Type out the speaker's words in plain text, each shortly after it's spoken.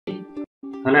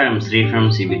Hello, I'm Sri from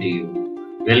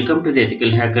CBTU. Welcome to the Ethical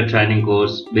Hacker Training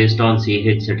course based on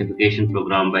CEH certification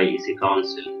program by EC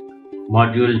Council.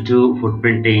 Module 2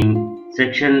 Footprinting,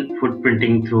 section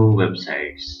Footprinting through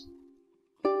websites.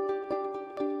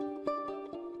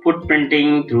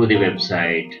 Footprinting through the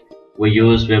website. We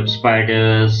use web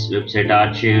spiders, website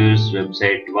archives,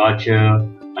 website watcher,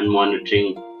 and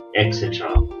monitoring,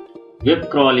 etc. Web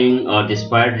crawling or the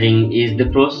spidering is the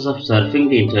process of surfing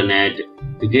the internet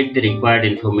to get the required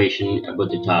information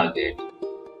about the target.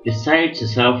 The sites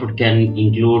surfed can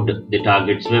include the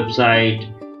target's website,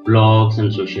 blogs,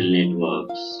 and social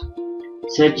networks.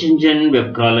 Search engine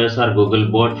web crawlers are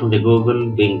Google bought from the Google,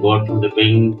 Bing bought from the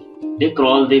Bing. They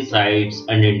crawl the sites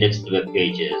and index the web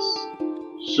pages.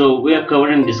 So we are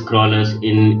covering these crawlers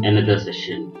in another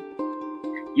session.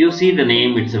 You see the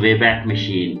name, it's a Wayback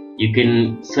Machine. You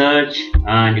can search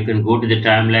and you can go to the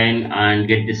timeline and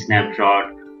get the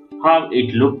snapshot how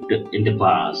it looked in the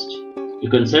past. You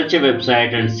can search a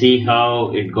website and see how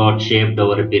it got shaped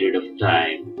over a period of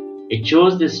time. It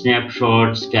shows the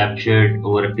snapshots captured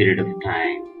over a period of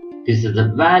time. This is a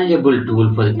valuable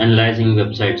tool for analyzing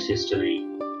websites' history.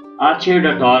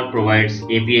 Archive.org provides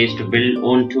APIs to build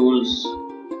own tools.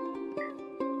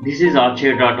 This is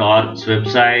archive.org's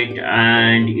website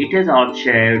and it has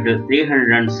archived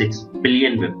 306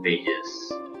 billion web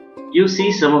pages. You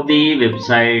see some of the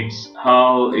websites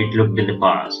how it looked in the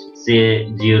past. Say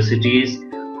GeoCities,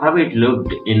 how it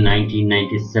looked in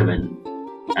 1997.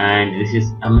 And this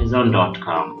is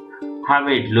Amazon.com, how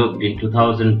it looked in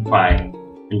 2005.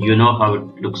 And you know how it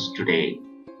looks today.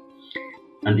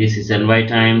 And this is NY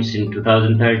Times in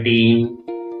 2013.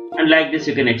 And like this,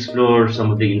 you can explore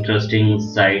some of the interesting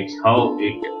sites, how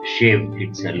it shaped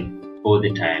itself over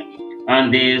the time.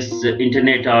 And this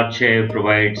Internet Archive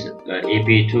provides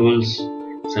API tools,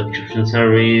 subscription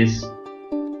service.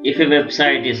 If a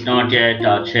website is not yet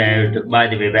archived by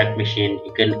the Wayback Machine,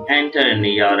 you can enter an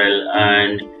URL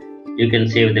and you can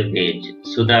save the page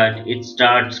so that it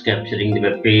starts capturing the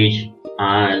web page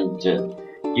and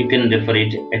you can refer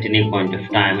it at any point of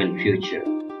time in future.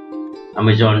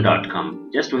 Amazon.com.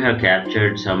 Just we have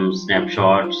captured some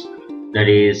snapshots, that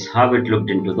is how it looked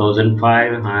in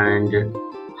 2005 and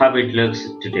how it looks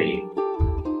today.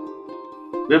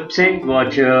 Website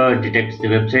Watcher detects the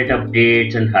website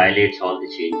updates and highlights all the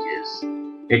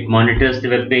changes. It monitors the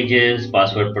web pages,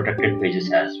 password protected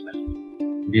pages as well.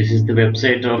 This is the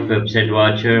website of Website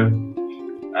Watcher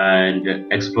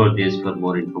and explore this for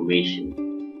more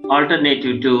information.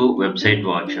 Alternative to Website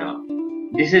Watcher.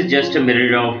 This is just a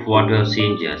mirror of what we have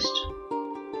seen just.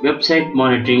 Website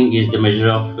monitoring is the measure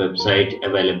of website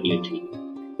availability.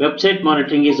 Website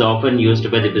monitoring is often used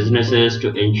by the businesses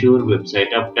to ensure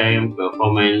website uptime,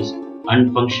 performance, and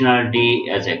functionality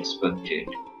as expected.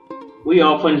 We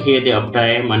often hear the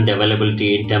uptime and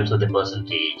availability in terms of the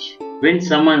percentage. When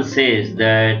someone says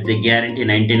that they guarantee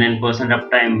 99%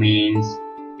 uptime means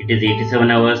it is 87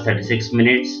 hours 36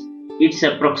 minutes, it's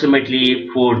approximately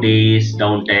 4 days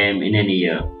downtime in a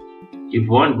year. If you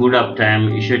want good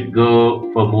uptime, you should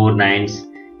go for more nines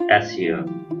as here.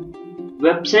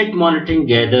 Website monitoring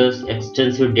gathers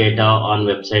extensive data on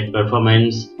website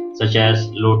performance such as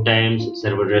load times,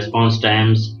 server response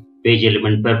times, page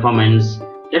element performance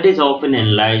that is often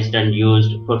analyzed and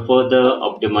used for further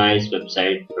optimized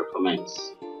website performance.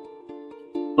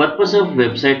 Purpose of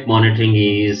website monitoring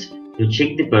is to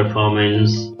check the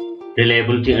performance,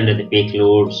 reliability under the peak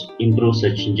loads, improve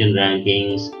search engine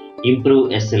rankings, improve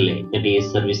SLA, that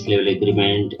is service level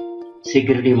agreement,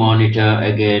 security monitor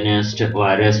against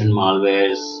virus and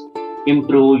malwares,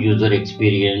 improve user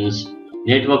experience,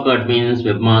 network admins,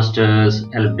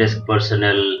 webmasters, help desk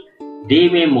personnel. They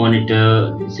may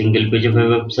monitor the single page of a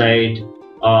website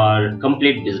or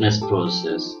complete business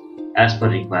process as per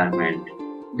requirement.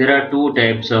 There are two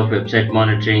types of website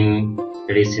monitoring.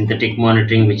 That is synthetic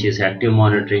monitoring, which is active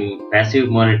monitoring. Passive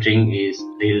monitoring is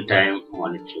real-time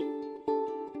monitoring.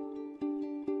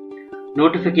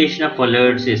 Notification of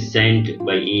alerts is sent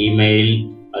by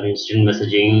email or instant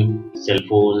messaging, cell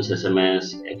phones,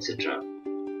 SMS, etc.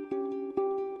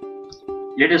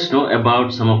 Let us know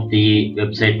about some of the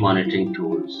website monitoring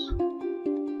tools.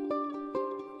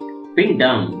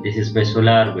 Pingdom, this is by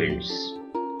SolarWinds.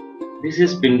 This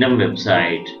is Pingdom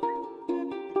website.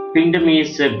 Pingdom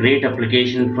is a great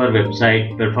application for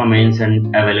website performance and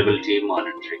availability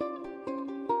monitoring.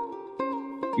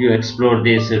 You explore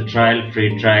this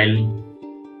free trial.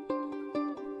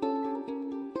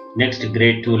 Next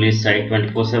great tool is Site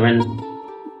 24/7.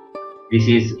 This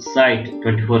is Site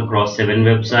 24x7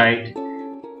 website.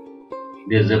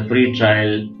 There's a free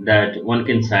trial that one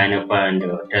can sign up and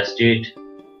test it.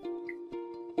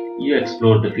 You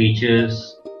explore the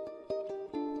features,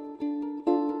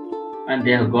 and they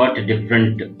have got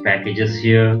different packages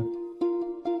here.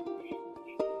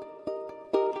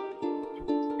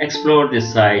 Explore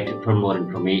this site for more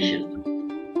information.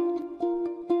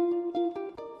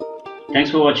 Thanks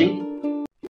for watching.